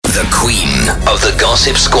the queen of the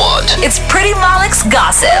Gossip Squad. It's Priti Malik's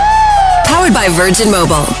Gossip. Powered by Virgin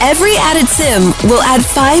Mobile. Every added SIM will add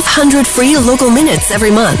 500 free local minutes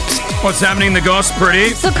every month. What's happening in the Gossip,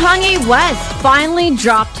 Priti? So Kanye West finally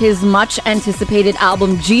dropped his much-anticipated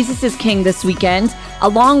album Jesus is King this weekend,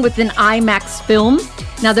 along with an IMAX film.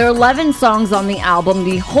 Now, there are 11 songs on the album.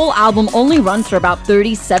 The whole album only runs for about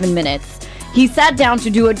 37 minutes. He sat down to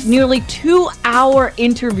do a nearly 2-hour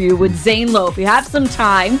interview with Zane Lowe. If you have some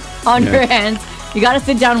time on your hands, you got to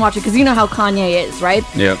sit down and watch it because you know how Kanye is, right?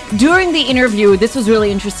 Yep. During the interview, this was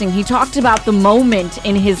really interesting. He talked about the moment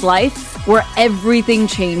in his life where everything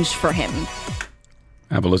changed for him.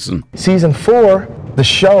 Have a listen. Season 4, the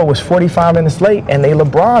show was 45 minutes late, and they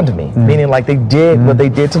LeBron'd me, meaning like they did what they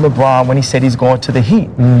did to LeBron when he said he's going to the Heat.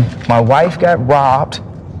 My wife got robbed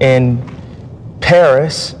in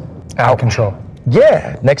Paris. Out of control.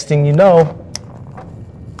 Yeah. Next thing you know,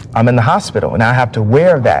 I'm in the hospital, and I have to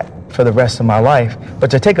wear that for the rest of my life. But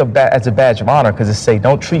to take as a badge of honor, because it say,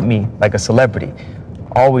 don't treat me like a celebrity.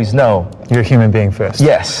 Always know. You're a human being first.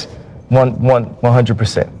 Yes.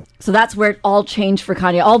 100%. So that's where it all changed for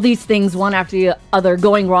Kanye. All these things, one after the other,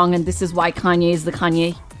 going wrong, and this is why Kanye is the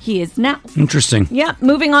Kanye he is now. Interesting. Yeah,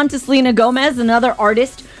 moving on to Selena Gomez, another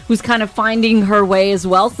artist who's kind of finding her way as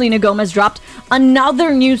well. Selena Gomez dropped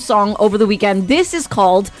another new song over the weekend. This is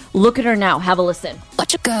called Look at Her Now. Have a listen.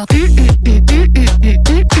 Watch it go. Look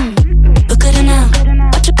at her now.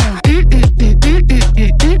 Watch it go.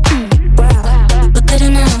 Look at her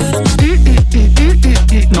now.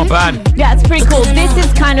 Not bad. Yeah, it's pretty cool. This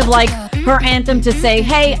is kind of like her anthem to say,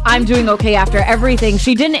 hey, I'm doing okay after everything.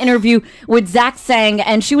 She did an interview with Zach Sang,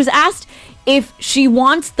 and she was asked if she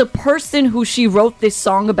wants the person who she wrote this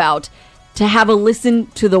song about to have a listen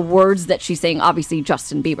to the words that she's saying. Obviously,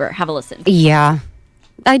 Justin Bieber. Have a listen. Yeah,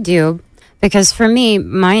 I do. Because for me,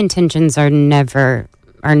 my intentions are never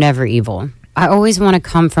evil. I always want to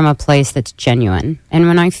come from a place that's genuine. And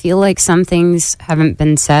when I feel like some things haven't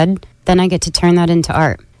been said, then I get to turn that into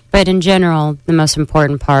art. But in general, the most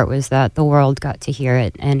important part was that the world got to hear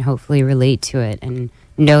it and hopefully relate to it and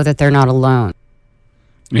know that they're not alone.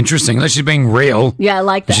 Interesting. Unless she's being real. Yeah, I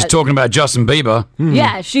like that. She's talking about Justin Bieber.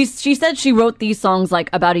 Yeah, she said she wrote these songs like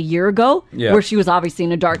about a year ago, where she was obviously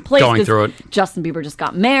in a dark place. Going through it. Justin Bieber just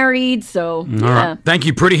got married, so All right. Thank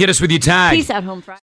you, Priti. Hit us with your tag. Peace out, home Friday.